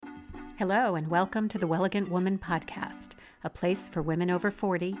Hello, and welcome to the Welligant Woman Podcast, a place for women over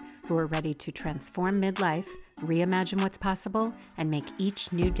 40 who are ready to transform midlife, reimagine what's possible, and make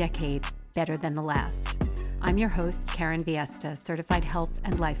each new decade better than the last. I'm your host, Karen Viesta, certified health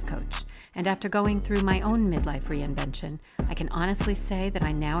and life coach. And after going through my own midlife reinvention, I can honestly say that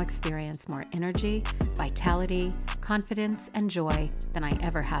I now experience more energy, vitality, confidence, and joy than I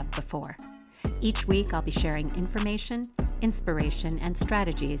ever have before. Each week, I'll be sharing information, inspiration, and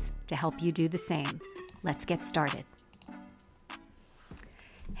strategies to help you do the same. Let's get started.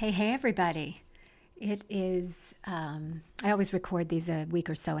 Hey, everybody. It is, I always record these a week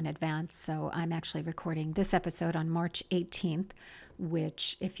or so in advance, so I'm actually recording this episode on March 18th,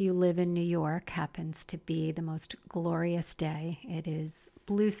 which, if you live in New York, happens to be the most glorious day. It is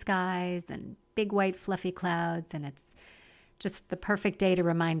blue skies and big white fluffy clouds, and it's just the perfect day to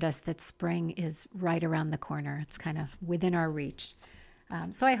remind us that spring is right around the corner. It's kind of within our reach.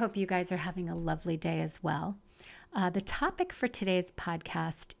 So I hope you guys are having a lovely day as well. The topic for today's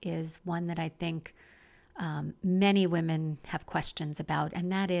podcast is one that I think many women have questions about,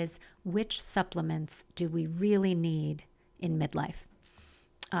 and that is, which supplements do we really need in midlife?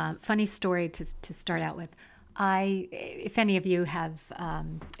 Funny story to start out with. If any of you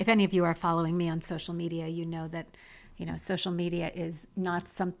are following me on social media, you know that social media is not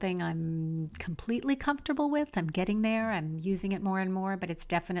something I'm completely comfortable with. I'm getting there. I'm using it more and more, but it's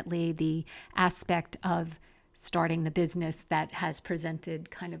definitely the aspect of starting the business that has presented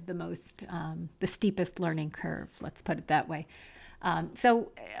kind of the steepest learning curve. Let's put it that way.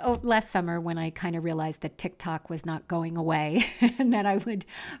 So last summer, when I kind of realized that TikTok was not going away and that I would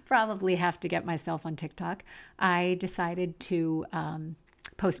probably have to get myself on TikTok, I decided to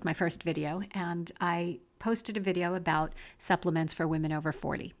post my first video, and I posted a video about supplements for women over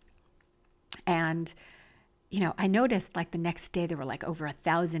 40. And, I noticed like the next day there were like over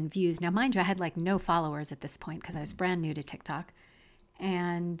 1,000 views. Now, mind you, I had like no followers at this point because I was brand new to TikTok.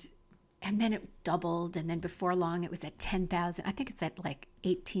 And then it doubled. And then before long, it was at 10,000. I think it's at like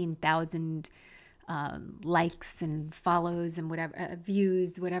 18,000 likes and follows and whatever,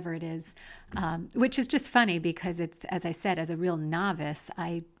 views, whatever it is, which is just funny because it's, as I said, as a real novice,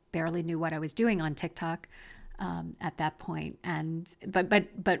 I barely knew what I was doing on TikTok at that point.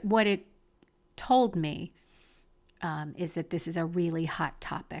 But what it told me is that this is a really hot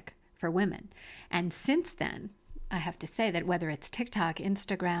topic for women. And since then, I have to say that whether it's TikTok,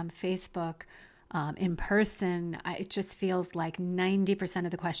 Instagram, Facebook, in person, it just feels like 90%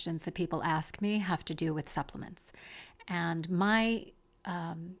 of the questions that people ask me have to do with supplements. And my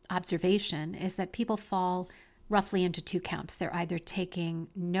observation is that people fall roughly into two camps. They're either taking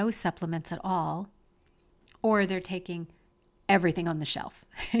no supplements at all, or they're taking everything on the shelf,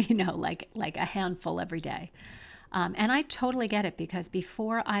 like a handful every day. And I totally get it, because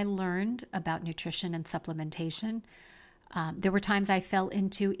before I learned about nutrition and supplementation, there were times I fell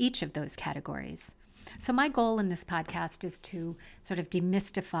into each of those categories. So my goal in this podcast is to sort of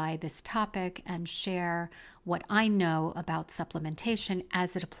demystify this topic and share what I know about supplementation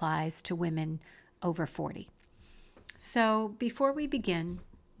as it applies to women over 40. So before we begin,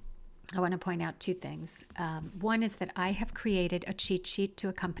 I want to point out two things. One is that I have created a cheat sheet to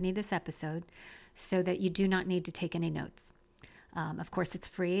accompany this episode so that you do not need to take any notes. Of course, it's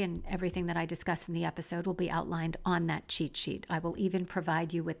free, and everything that I discuss in the episode will be outlined on that cheat sheet. I will even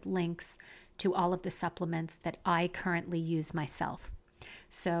provide you with links to all of the supplements that I currently use myself.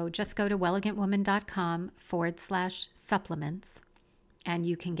 So just go to welligantwoman.com/supplements, and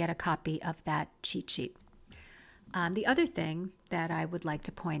you can get a copy of that cheat sheet. The other thing that I would like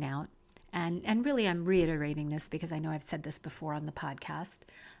to point out, and really I'm reiterating this because I know I've said this before on the podcast,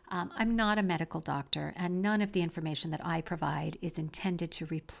 I'm not a medical doctor, and none of the information that I provide is intended to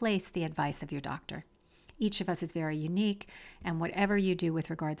replace the advice of your doctor. Each of us is very unique, and whatever you do with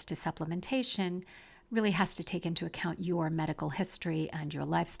regards to supplementation really has to take into account your medical history and your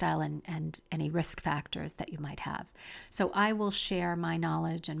lifestyle and any risk factors that you might have. So I will share my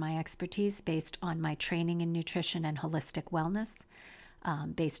knowledge and my expertise based on my training in nutrition and holistic wellness,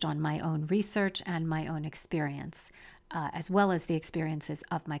 based on my own research and my own experience, as well as the experiences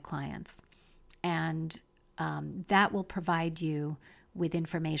of my clients. And that will provide you with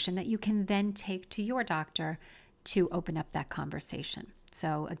information that you can then take to your doctor to open up that conversation.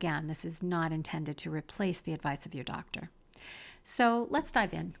 So again, this is not intended to replace the advice of your doctor. So let's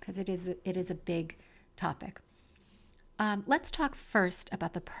dive in, because it is a big topic. Let's talk first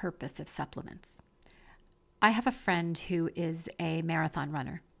about the purpose of supplements. I have a friend who is a marathon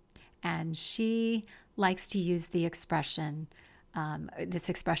runner, and she likes to use the expression, this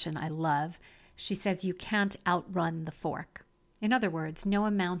expression I love. She says, you can't outrun the fork. In other words, no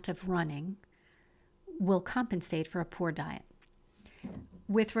amount of running will compensate for a poor diet.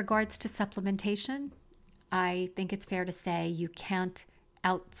 With regards to supplementation, I think it's fair to say you can't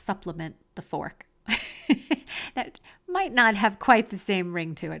out-supplement the fork. That might not have quite the same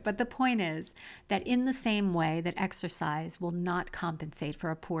ring to it, but the point is that in the same way that exercise will not compensate for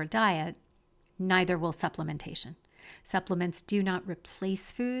a poor diet, neither will supplementation. Supplements do not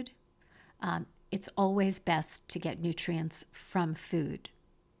replace food. It's always best to get nutrients from food,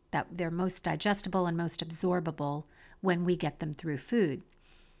 that they're most digestible and most absorbable when we get them through food.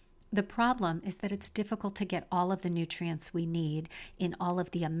 The problem is that it's difficult to get all of the nutrients we need in all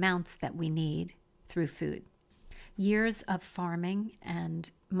of the amounts that we need through food. Years of farming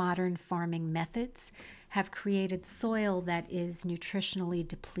and modern farming methods have created soil that is nutritionally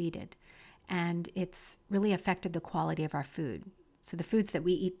depleted, and it's really affected the quality of our food. So the foods that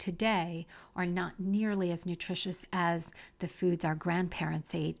we eat today are not nearly as nutritious as the foods our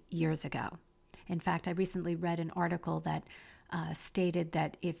grandparents ate years ago. In fact, I recently read an article that stated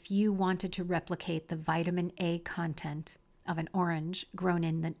that if you wanted to replicate the vitamin A content of an orange grown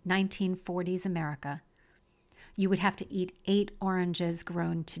in the 1940s America, you would have to eat 8 oranges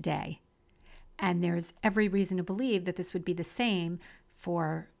grown today. And there's every reason to believe that this would be the same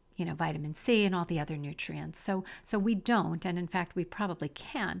for, vitamin C and all the other nutrients. So we don't, and in fact, we probably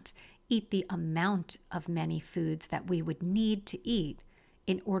can't eat the amount of many foods that we would need to eat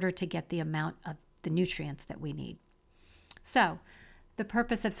in order to get the amount of the nutrients that we need. So the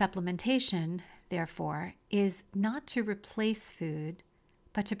purpose of supplementation, therefore, is not to replace food,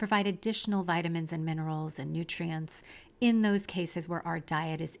 but to provide additional vitamins and minerals and nutrients in those cases where our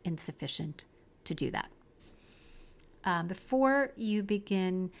diet is insufficient to do that. Before you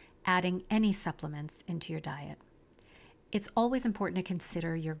begin adding any supplements into your diet, it's always important to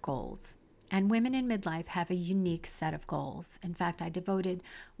consider your goals. And women in midlife have a unique set of goals. In fact, I devoted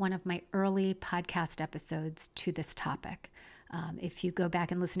one of my early podcast episodes to this topic. If you go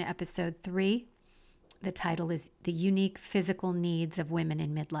back and listen to episode 3, the title is The Unique Physical Needs of Women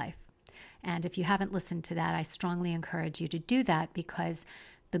in Midlife. And if you haven't listened to that, I strongly encourage you to do that, because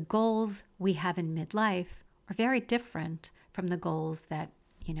the goals we have in midlife are very different from the goals that,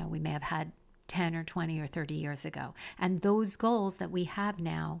 we may have had 10 or 20 or 30 years ago. And those goals that we have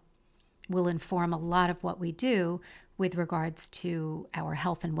now will inform a lot of what we do with regards to our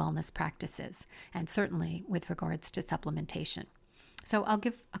health and wellness practices, and certainly with regards to supplementation. So I'll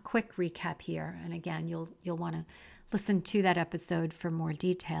give a quick recap here. And again, you'll want to listen to that episode for more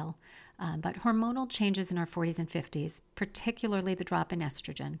detail. But hormonal changes in our 40s and 50s, particularly the drop in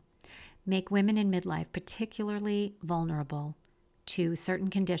estrogen, make women in midlife particularly vulnerable to certain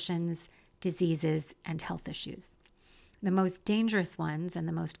conditions, diseases, and health issues. The most dangerous ones and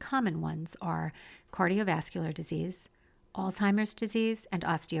the most common ones are cardiovascular disease, Alzheimer's disease, and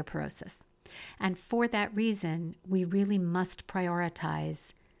osteoporosis. And for that reason, we really must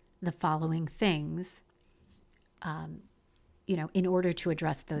prioritize the following things, in order to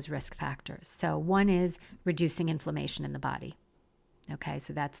address those risk factors. So one is reducing inflammation in the body. Okay,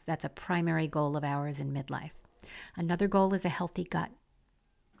 so that's a primary goal of ours in midlife. Another goal is a healthy gut,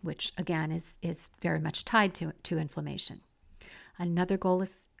 which again is very much tied to inflammation. Another goal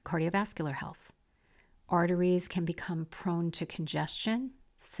is cardiovascular health. Arteries can become prone to congestion,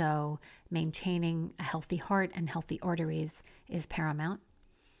 so maintaining a healthy heart and healthy arteries is paramount.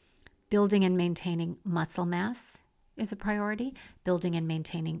 Building and maintaining muscle mass is a priority. Building and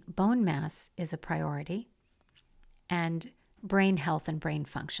maintaining bone mass is a priority. And brain health and brain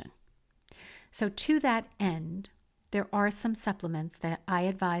function. So to that end, there are some supplements that I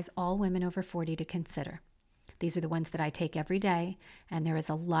advise all women over 40 to consider. These are the ones that I take every day, and there is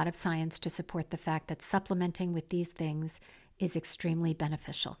a lot of science to support the fact that supplementing with these things is extremely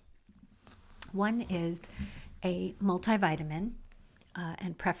beneficial. One is a multivitamin,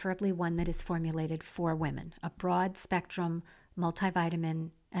 and preferably one that is formulated for women, a broad spectrum multivitamin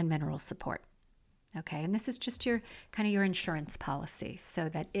and mineral support. Okay, and this is just your insurance policy, so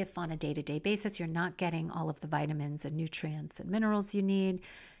that if on a day-to-day basis you're not getting all of the vitamins and nutrients and minerals you need,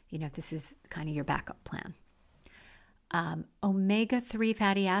 this is kind of your backup plan. Omega-3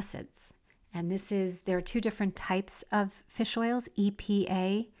 fatty acids, and there are 2 different types of fish oils,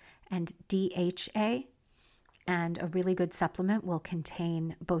 EPA and DHA, and a really good supplement will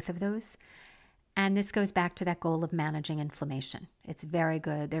contain both of those. And this goes back to that goal of managing inflammation. It's very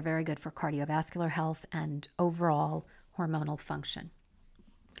good. They're very good for cardiovascular health and overall hormonal function.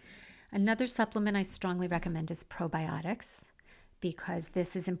 Another supplement I strongly recommend is probiotics, because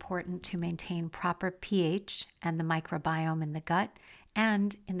this is important to maintain proper pH and the microbiome in the gut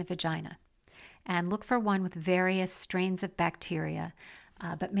and in the vagina. and look for one with various strains of bacteria,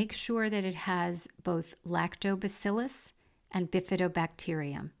 but make sure that it has both lactobacillus and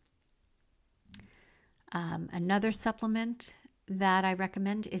bifidobacterium. Another supplement that I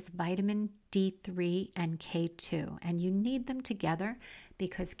recommend is vitamin D3 and K2, and you need them together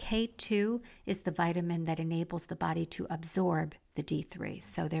because K2 is the vitamin that enables the body to absorb the D3.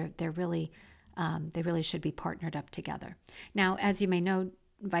 So they really should be partnered up together. Now, as you may know,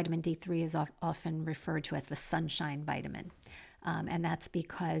 vitamin D3 is often referred to as the sunshine vitamin, and that's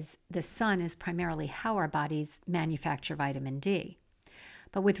because the sun is primarily how our bodies manufacture vitamin D.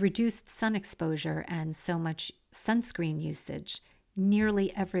 But with reduced sun exposure and so much sunscreen usage,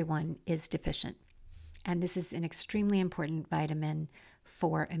 nearly everyone is deficient. And this is an extremely important vitamin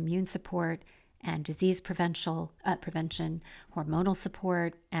for immune support and disease prevention, hormonal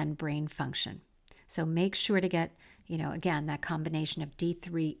support, and brain function. So make sure to get, again, that combination of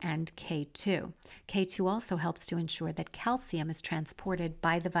D3 and K2. K2 also helps to ensure that calcium is transported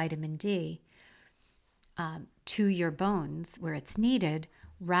by the vitamin D to your bones where it's needed,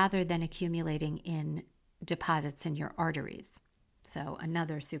 rather than accumulating in deposits in your arteries. So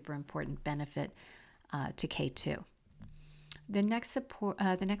another super important benefit to K2. The next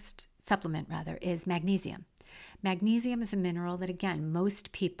supplement is magnesium. Magnesium is a mineral that, again,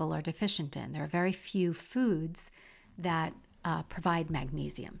 most people are deficient in. There are very few foods that provide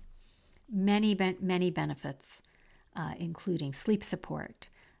magnesium. Many benefits, including sleep support,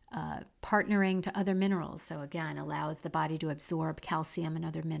 partnering to other minerals. So again, allows the body to absorb calcium and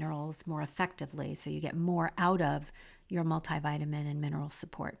other minerals more effectively. So you get more out of your multivitamin and mineral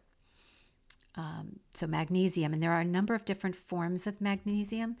support. So magnesium, and there are a number of different forms of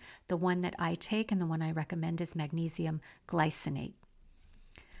magnesium. The one that I take and the one I recommend is magnesium glycinate.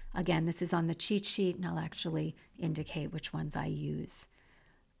 Again, this is on the cheat sheet, and I'll actually indicate which ones I use.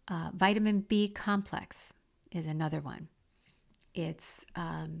 Vitamin B complex is another one. It's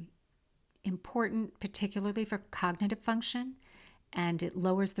important particularly for cognitive function, and it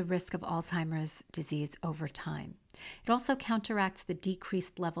lowers the risk of Alzheimer's disease over time. It also counteracts the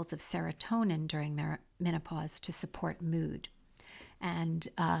decreased levels of serotonin during menopause to support mood. And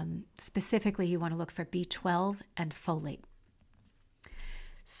specifically, you want to look for B12 and folate.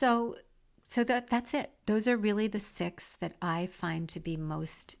 So that's it. Those are really the 6 that I find to be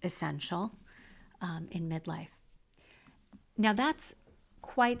most essential in midlife. Now, that's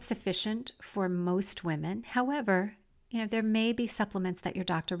quite sufficient for most women. However, there may be supplements that your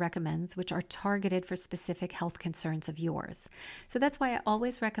doctor recommends which are targeted for specific health concerns of yours. So that's why I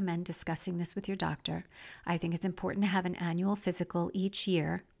always recommend discussing this with your doctor. I think it's important to have an annual physical each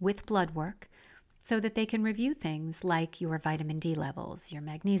year with blood work so that they can review things like your vitamin D levels, your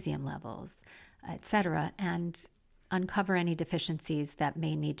magnesium levels, etc., and uncover any deficiencies that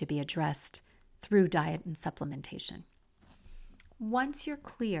may need to be addressed through diet and supplementation. Once you're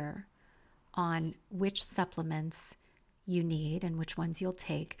clear on which supplements you need and which ones you'll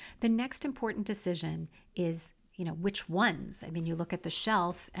take, the next important decision is, which ones. I mean, you look at the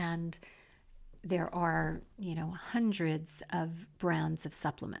shelf and there are, hundreds of brands of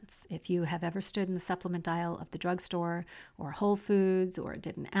supplements. If you have ever stood in the supplement aisle of the drugstore or Whole Foods or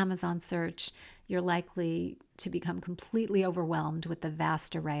did an Amazon search, you're likely to become completely overwhelmed with the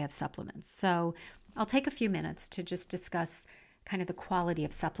vast array of supplements. So I'll take a few minutes to just discuss kind of the quality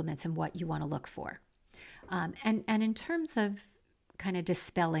of supplements and what you want to look for. And in terms of kind of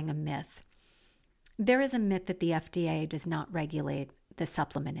dispelling a myth, there is a myth that the FDA does not regulate the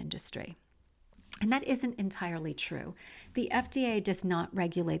supplement industry. And that isn't entirely true. The FDA does not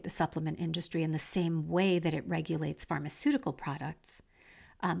regulate the supplement industry in the same way that it regulates pharmaceutical products.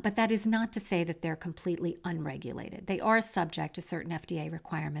 But that is not to say that they're completely unregulated. They are subject to certain FDA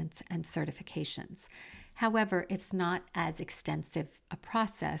requirements and certifications. However, it's not as extensive a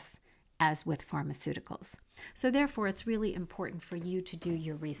process as with pharmaceuticals. So therefore, it's really important for you to do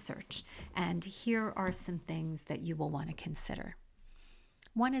your research. And here are some things that you will want to consider.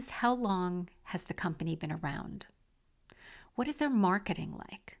 One is, how long has the company been around? What is their marketing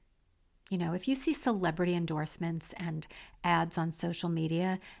like? If you see celebrity endorsements and ads on social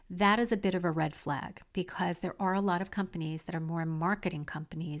media, that is a bit of a red flag because there are a lot of companies that are more marketing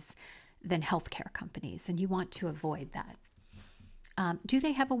companies than healthcare companies, and you want to avoid that. Do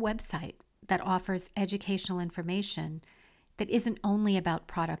they have a website that offers educational information that isn't only about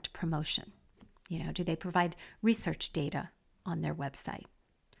product promotion? Do they provide research data on their website?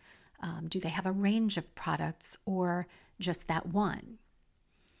 Do they have a range of products or just that one?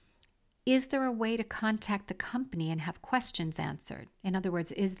 Is there a way to contact the company and have questions answered? In other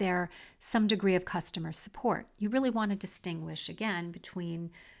words, is there some degree of customer support? You really want to distinguish, again,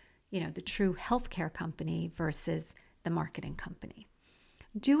 between, the true healthcare company versus the marketing company.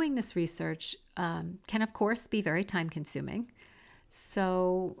 Doing this research can, of course, be very time consuming.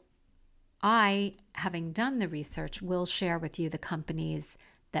 So I, having done the research, will share with you the companies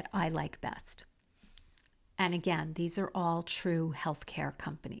that I like best. And again, these are all true healthcare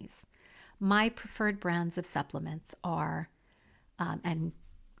companies. My preferred brands of supplements are, and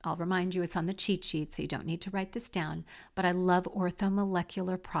I'll remind you it's on the cheat sheet, so you don't need to write this down, but I love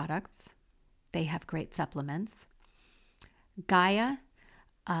Orthomolecular Products. They have great supplements. Gaia,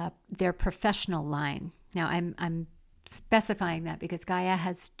 their professional line. Now, I'm specifying that because Gaia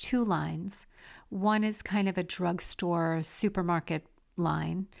has two lines. One is kind of a drugstore, supermarket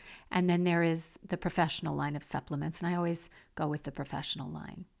line, and then there is the professional line of supplements, and I always go with the professional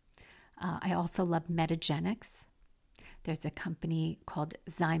line. I also love Metagenics. There's a company called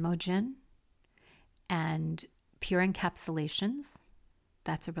Zymogen and Pure Encapsulations.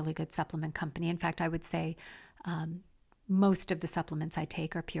 That's a really good supplement company. In fact, I would say most of the supplements I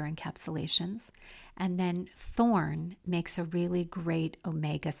take are Pure Encapsulations. And then Thorne makes a really great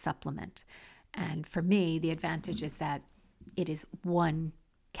omega supplement. And for me, the advantage is that it is one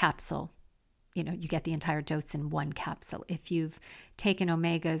capsule. You get the entire dose in one capsule. If you've taken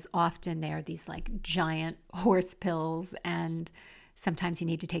omegas, often they are these like giant horse pills, and sometimes you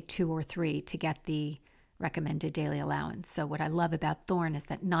need to take 2 or 3 to get the recommended daily allowance. So what I love about Thorne is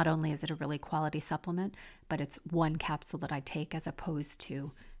that not only is it a really quality supplement, but it's one capsule that I take as opposed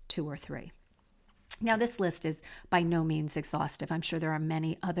to 2 or 3. Now, this list is by no means exhaustive. I'm sure there are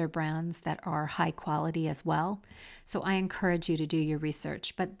many other brands that are high quality as well. So I encourage you to do your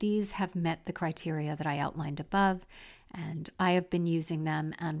research, but these have met the criteria that I outlined above, and I have been using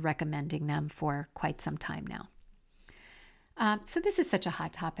them and recommending them for quite some time now. So this is such a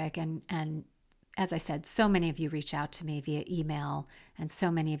hot topic, and as I said, so many of you reach out to me via email, and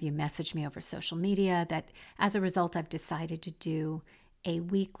so many of you message me over social media that as a result, I've decided to do a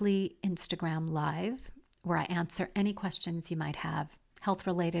weekly Instagram live where I answer any questions you might have, health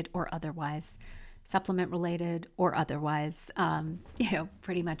related or otherwise, supplement related or otherwise.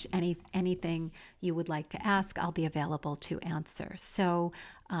 Pretty much anything you would like to ask, I'll be available to answer. So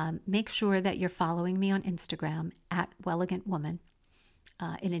make sure that you're following me on Instagram at Welligant Woman.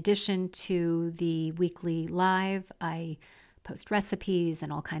 In addition to the weekly live, I post recipes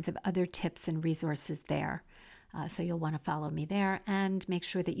and all kinds of other tips and resources there. So you'll want to follow me there, and make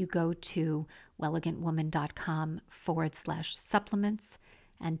sure that you go to welligantwoman.com/supplements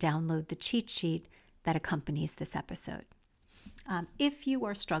and download the cheat sheet that accompanies this episode. If you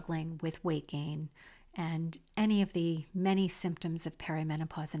are struggling with weight gain and any of the many symptoms of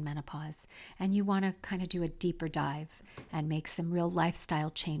perimenopause and menopause, and you want to kind of do a deeper dive and make some real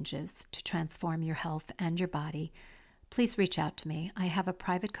lifestyle changes to transform your health and your body, please reach out to me. I have a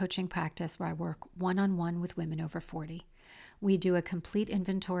private coaching practice where I work one-on-one with women over 40. We do a complete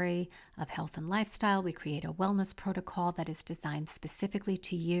inventory of health and lifestyle. We create a wellness protocol that is designed specifically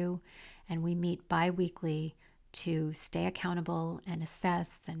to you, and we meet bi-weekly to stay accountable and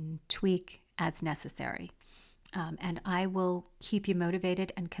assess and tweak as necessary. And I will keep you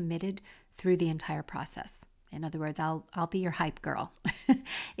motivated and committed through the entire process. In other words, I'll be your hype girl.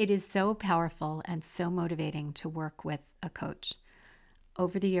 It is so powerful and so motivating to work with a coach.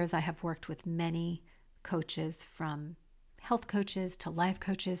 Over the years, I have worked with many coaches, from health coaches to life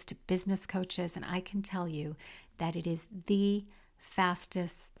coaches to business coaches, and I can tell you that it is the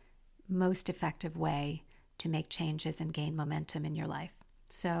fastest, most effective way to make changes and gain momentum in your life.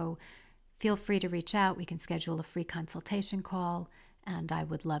 So feel free to reach out. We can schedule a free consultation call, and I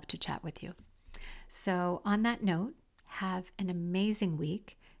would love to chat with you. So on that note, have an amazing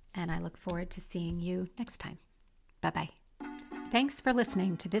week, and I look forward to seeing you next time. Bye-bye. Thanks for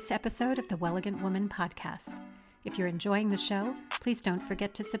listening to this episode of the Welligant Woman podcast. If you're enjoying the show, please don't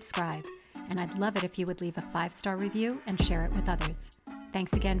forget to subscribe, and I'd love it if you would leave a 5-star review and share it with others.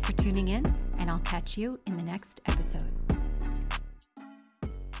 Thanks again for tuning in, and I'll catch you in the next episode.